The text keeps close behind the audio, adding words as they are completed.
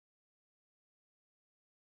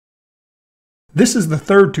This is the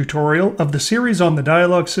third tutorial of the series on the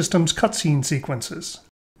Dialog System's cutscene sequences.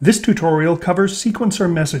 This tutorial covers sequencer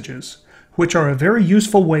messages, which are a very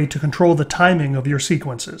useful way to control the timing of your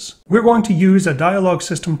sequences. We're going to use a Dialog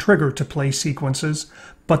System trigger to play sequences,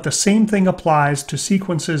 but the same thing applies to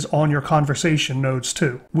sequences on your conversation nodes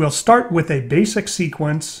too. We'll start with a basic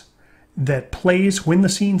sequence that plays when the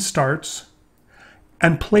scene starts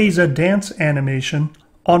and plays a dance animation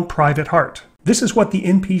on Private Heart. This is what the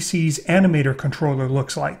NPC's animator controller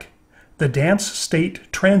looks like. The dance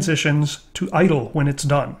state transitions to idle when it's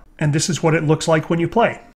done, and this is what it looks like when you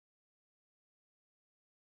play.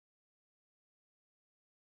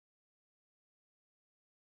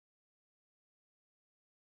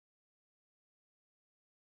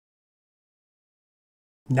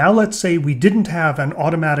 Now let's say we didn't have an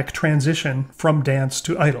automatic transition from dance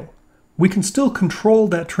to idle. We can still control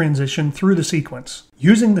that transition through the sequence.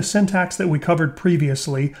 Using the syntax that we covered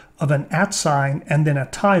previously of an @ and then a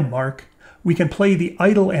time mark, we can play the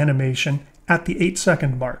idle animation at the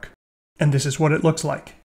 8-second mark. And this is what it looks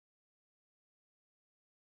like.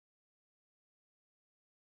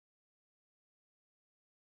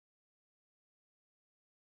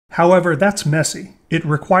 However, that's messy. It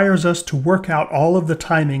requires us to work out all of the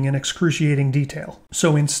timing in excruciating detail.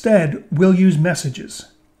 So instead, we'll use messages.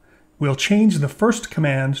 We'll change the first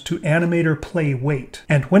command to animator play wait,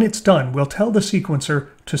 and when it's done, we'll tell the sequencer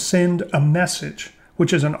to send a message,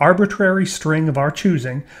 which is an arbitrary string of our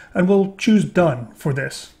choosing, and we'll choose done for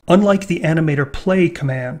this. Unlike the animator play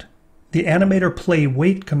command, the animator play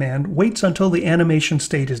wait command waits until the animation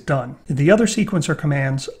state is done. The other sequencer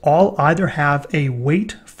commands all either have a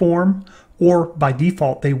wait form or by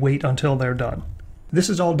default they wait until they're done. This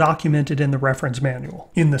is all documented in the reference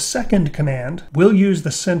manual. In the second command, we'll use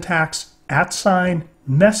the syntax @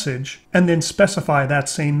 message and then specify that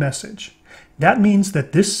same message. That means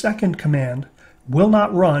that this second command will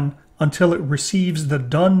not run until it receives the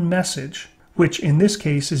done message, which in this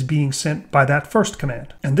case is being sent by that first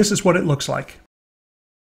command. And this is what it looks like.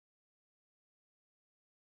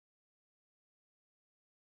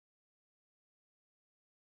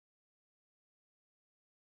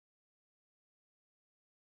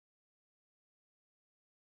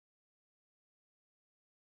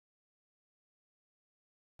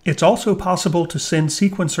 It's also possible to send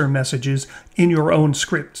sequencer messages in your own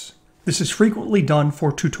scripts. This is frequently done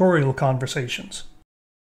for tutorial conversations.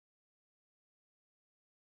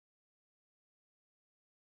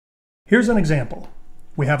 Here's an example.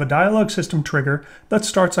 We have a Dialog System trigger that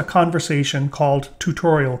starts a conversation called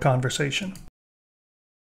Tutorial Conversation.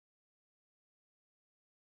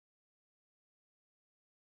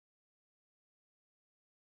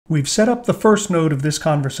 We've set up the first node of this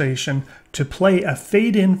conversation to play a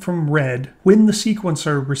fade-in from red when the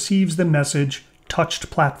sequencer receives the message touched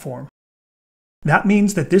platform. That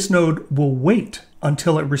means that this node will wait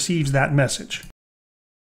until it receives that message.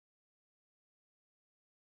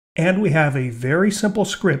 And we have a very simple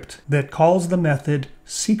script that calls the method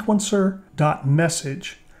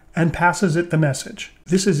sequencer.message and passes it the message.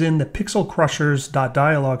 This is in the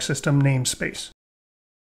pixelcrushers.dialogsystem namespace.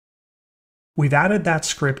 We've added that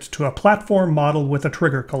script to a platform model with a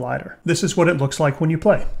trigger collider. This is what it looks like when you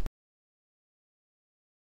play.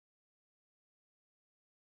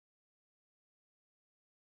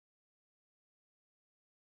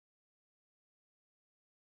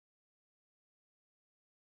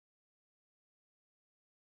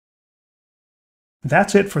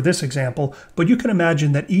 That's it for this example, but you can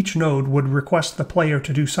imagine that each node would request the player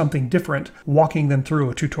to do something different, walking them through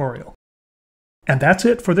a tutorial. And that's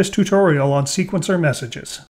it for this tutorial on sequencer messages.